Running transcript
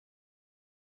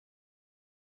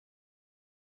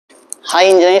Hi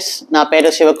engineers, నా పేరు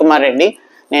శివకుమార్ రెడ్డి.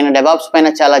 నేను డెవాప్స్ పైన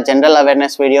చాలా జనరల్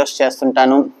అవేర్నెస్ వీడియోస్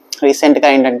చేస్తుంటాను. రీసెంట్గా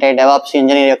ఏంటంటే డెవాప్స్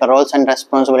ఇంజనీర్ యొక్క రోల్స్ అండ్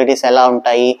రెస్పాన్సిబిలిటీస్ ఎలా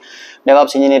ఉంటాయి,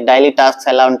 డెవాప్స్ ఇంజనీర్ డైలీ టాస్క్స్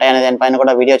ఎలా ఉంటాయి అనే దానిపైన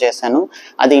కూడా వీడియో చేశాను.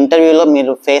 అది ఇంటర్వ్యూలో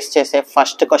మీరు ఫేస్ చేసే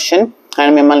ఫస్ట్ క్వశ్చన్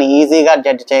అండ్ మిమ్మల్ని ఈజీగా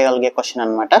జడ్జ్ చేయగలిగే క్వశ్చన్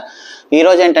అనమాట.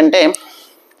 ఈరోజు ఏంటంటే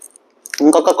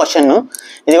ఇంకొక క్వశ్చన్,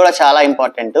 ఇది కూడా చాలా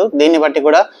ఇంపార్టెంట్. దీన్ని బట్టి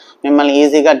కూడా మిమ్మల్ని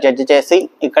ఈజీగా జడ్జ్ చేసి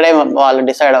ఇక్కడే వాళ్ళు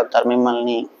డిసైడ్ అవుతారు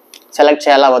మిమ్మల్ని సెలెక్ట్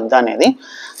చేయాలా వద్దా అనేది.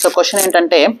 సో క్వశ్చన్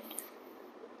ఏంటంటే,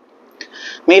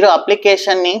 మీరు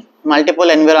అప్లికేషన్ని మల్టిపుల్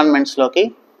ఎన్విరాన్మెంట్స్లోకి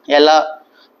ఎలా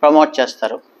ప్రమోట్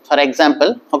చేస్తారు? ఫర్ ఎగ్జాంపుల్,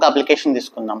 ఒక అప్లికేషన్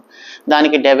తీసుకుందాం.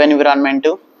 దానికి dev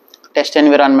environment, test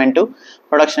environment,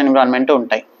 production environment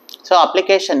ఉంటాయి. సో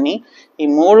అప్లికేషన్ని ఈ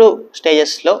 3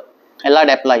 స్టేజెస్లో ఎలా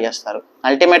డిప్లాయ్ చేస్తారు?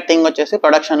 అల్టిమేట్ థింగ్ వచ్చేసి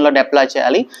ప్రొడక్షన్లో డిప్లాయ్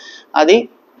చేయాలి. అది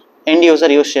ఎండ్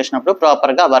యూజర్ యూజ్ చేసినప్పుడు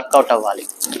ప్రాపర్గా వర్కౌట్ అవ్వాలి.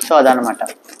 సో అదనమాట.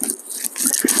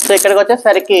 సో ఇక్కడికి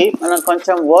వచ్చేసరికి మనం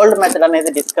కొంచెం ఓల్డ్ మెథడ్ అనేది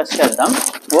డిస్కస్ చేద్దాం.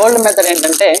 ఓల్డ్ మెథడ్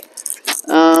ఏంటంటే,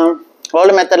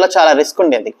 ఓల్డ్ మెథడ్లో చాలా రిస్క్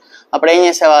ఉండేది. అప్పుడు ఏం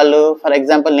చేసేవాళ్ళు, ఫర్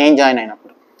ఎగ్జాంపుల్ నేను జాయిన్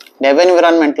అయినప్పుడు డెవ్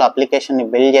ఎన్విరాన్మెంట్లో అప్లికేషన్ని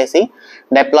బిల్డ్ చేసి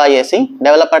డిప్లాయ్ చేసి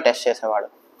డెవలపర్ టెస్ట్ చేసేవాడు.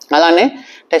 అలానే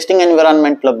టెస్టింగ్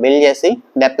ఎన్విరాన్మెంట్లో బిల్డ్ చేసి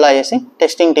డిప్లాయ్ చేసి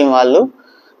టెస్టింగ్ టీం వాళ్ళు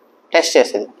టెస్ట్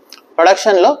చేసేది.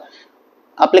 ప్రొడక్షన్లో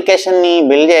అప్లికేషన్ని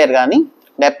బిల్డ్ చేయరు కానీ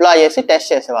డిప్లాయ్ చేసి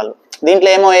టెస్ట్ చేసేవాళ్ళు. దీంట్లో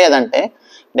ఏమయ్యేదంటే,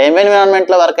 డెవ్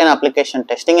ఎన్విరాన్మెంట్లో వర్క్ అయిన అప్లికేషన్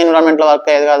టెస్టింగ్ ఎన్విరాన్మెంట్లో వర్క్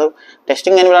అయ్యేది కాదు,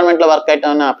 టెస్టింగ్ ఎన్విరాన్మెంట్లో వర్క్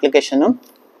అయిన అప్లికేషన్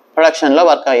ప్రొడక్షన్లో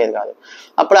వర్క్ అయ్యేది కాదు.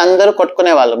 అప్పుడు అందరూ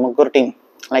కొట్టుకునే వాళ్ళు, ముగ్గురు టీం,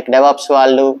 లైక్ డెవాప్స్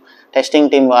వాళ్ళు, టెస్టింగ్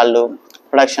టీం వాళ్ళు,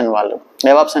 ప్రొడక్షన్ వాళ్ళు.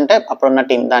 డెవాప్స్ అంటే అప్పుడున్న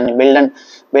టీం, దాన్ని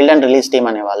బిల్డ్ అండ్ రిలీజ్ టీం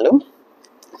అనేవాళ్ళు.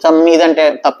 సో మీదంటే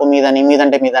తప్పు మీదని,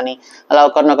 మీదంటే మీదని, అలా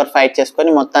ఒకరినొకరు ఫైట్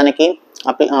చేసుకొని మొత్తానికి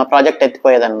ప్రాజెక్ట్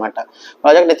ఎత్తిపోయేదన్నమాట.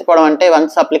 ప్రాజెక్ట్ ఎత్తిపోవడం అంటే,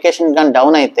 వన్స్ అప్లికేషన్ కానీ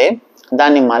డౌన్ అయితే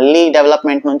దాన్ని మళ్ళీ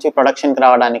డెవలప్మెంట్ నుంచి ప్రొడక్షన్కి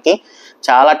రావడానికి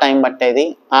చాలా టైం పట్టేది.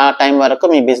 ఆ టైం వరకు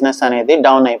మీ బిజినెస్ అనేది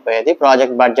డౌన్ అయిపోయేది,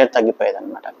 ప్రాజెక్ట్ బడ్జెట్ తగ్గిపోయేది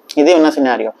అనమాట. ఇది ఉన్న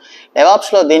సినారియో.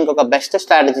 డెవాప్స్లో దీనికి ఒక బెస్ట్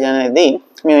స్ట్రాటజీ అనేది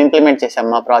మేము ఇంప్లిమెంట్ చేసాం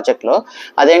మా ప్రాజెక్ట్లో.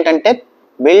 అదేంటంటే,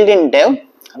 build in dev,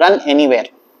 run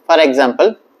anywhere. For example,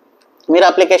 మీరు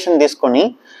అప్లికేషన్ తీసుకొని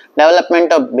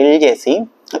డెవలప్మెంట్ బిల్డ్ చేసి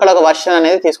అక్కడ ఒక వర్షన్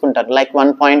అనేది తీసుకుంటారు, లైక్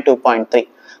 1.2.3.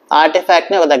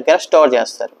 ఆర్టిఫాక్ట్ని ఒక దగ్గర స్టోర్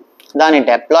చేస్తారు. దాన్ని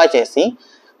డిప్లాయ్ చేసి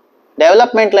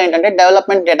డెవలప్మెంట్లో ఏంటంటే,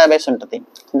 డెవలప్మెంట్ డేటాబేస్ ఉంటుంది.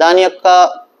 దాని యొక్క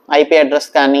ఐపీ అడ్రస్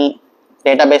కానీ,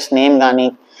 డేటాబేస్ నేమ్ కానీ,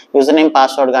 యూజర్ నేమ్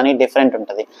పాస్వర్డ్ కానీ డిఫరెంట్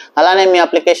ఉంటుంది. అలానే మీ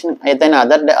అప్లికేషన్ ఏదైనా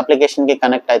అదర్ అప్లికేషన్కి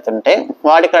కనెక్ట్ అవుతుంటే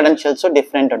వాటి క్రెడెన్షియల్స్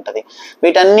డిఫరెంట్ ఉంటుంది.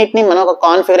 వీటన్నిటిని మనం ఒక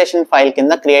కాన్ఫిగరేషన్ ఫైల్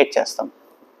కింద క్రియేట్ చేస్తాం.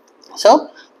 సో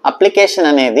అప్లికేషన్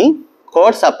అనేది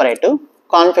కోడ్ సపరేటు,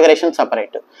 కాన్ఫిగరేషన్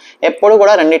సపరేటు. ఎప్పుడు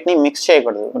కూడా రెండింటిని మిక్స్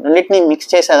చేయకూడదు. రెండింటిని మిక్స్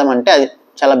చేసేదామంటే అది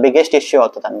చాలా బిగ్గెస్ట్ ఇష్యూ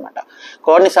అవుతుంది అనమాట.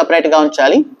 కోడ్ని సపరేట్గా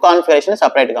ఉంచాలి, కాన్ఫిగరేషన్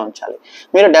సపరేట్గా ఉంచాలి.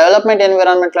 మీరు డెవలప్మెంట్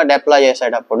ఎన్విరాన్మెంట్లో డిప్లాయ్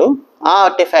చేసేటప్పుడు ఆ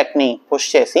ఆర్టిఫాక్ట్ని పుష్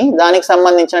చేసి దానికి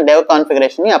సంబంధించిన డెవ్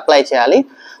కాన్ఫిగరేషన్ని అప్లై చేయాలి,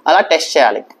 అలా టెస్ట్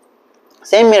చేయాలి.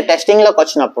 సేమ్ మీరు టెస్టింగ్లోకి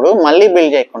వచ్చినప్పుడు మళ్ళీ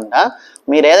బిల్డ్ చేయకుండా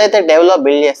మీరు ఏదైతే డెవ్లో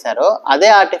బిల్డ్ చేశారో అదే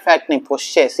ఆర్టిఫాక్ట్ని పుష్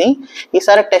చేసి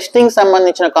ఈసారి టెస్టింగ్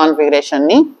సంబంధించిన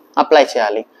కాన్ఫిగరేషన్ని అప్లై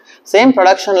చేయాలి. సేమ్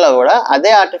ప్రొడక్షన్లో కూడా అదే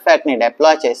ఆర్టిఫాక్ట్ని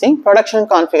డిప్లాయ్ చేసి ప్రొడక్షన్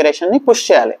కాన్ఫిగరేషన్ని పుష్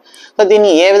చేయాలి. సో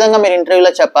దీన్ని ఏ విధంగా మీరు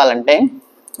ఇంటర్వ్యూలో చెప్పాలంటే,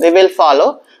 we will follow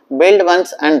build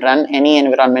once and run any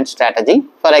environment strategy.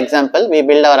 For example, we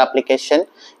build our application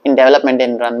in development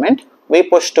environment. We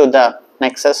push to the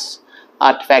Nexus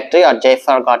Artifactory or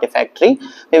JFrog Artifactory.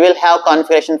 We will have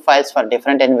configuration files for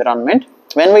different environment.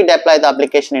 When we deploy the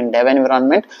application in dev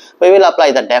environment, we will apply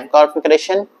the dev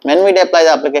configuration. When we deploy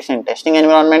the application in testing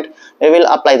environment, we will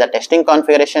apply the testing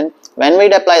configuration. When we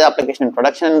deploy the application in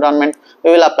production environment,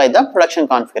 we will apply the production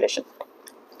configuration.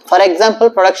 For example,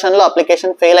 ప్రొడక్షన్లో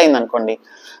application fail అయింది అనుకోండి,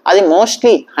 అది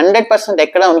mostly 100%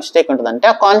 ఎక్కడ mistake ఉంటుంది అంటే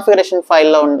ఆ configuration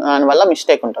ఫైల్లో దాని వల్ల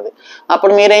మిస్టేక్ ఉంటుంది.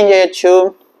 అప్పుడు మీరేం చేయొచ్చు,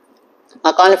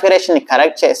 ఆ కాన్ఫిగరేషన్ని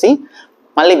కరెక్ట్ చేసి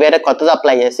మళ్ళీ వేరే కొత్తది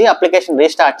అప్లై చేసి అప్లికేషన్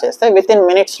రీస్టార్ట్ చేస్తే వితిన్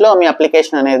మినిట్స్లో మీ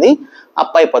అప్లికేషన్ అనేది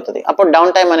అప్ అయిపోతుంది. అప్పుడు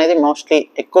డౌన్ టైం అనేది మోస్ట్లీ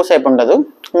ఎక్కువసేపు ఉండదు,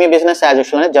 మీ బిజినెస్ యాజ్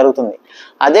యూజువల్ అనేది జరుగుతుంది.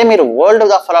 అదే మీరు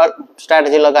వరల్డ్ ఆఫ్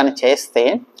స్ట్రాటజీలో కానీ చేస్తే,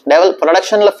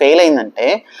 ప్రొడక్షన్లో ఫెయిల్ అయిందంటే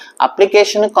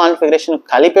అప్లికేషన్ కాన్ఫిగరేషన్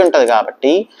కలిపి ఉంటుంది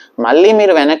కాబట్టి మళ్ళీ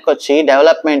మీరు వెనక్కి వచ్చి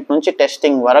డెవలప్మెంట్ నుంచి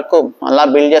టెస్టింగ్ వరకు అలా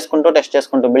బిల్డ్ చేసుకుంటూ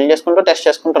టెస్ట్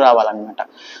చేసుకుంటూ రావాలన్నమాట.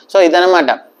 సో ఇదనమాట.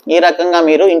 ఈ రకంగా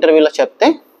మీరు ఇంటర్వ్యూలో చెప్తే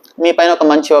మీ పైన ఒక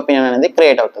మంచి ఒపీనియన్ అనేది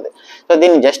క్రియేట్ అవుతుంది. సో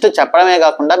దీన్ని జస్ట్ చెప్పడమే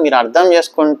కాకుండా మీరు అర్థం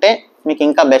చేసుకుంటే మీకు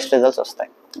ఇంకా బెస్ట్ రిజల్ట్స్ వస్తాయి.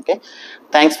 Okay,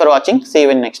 thanks for watching. See you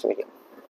in next video.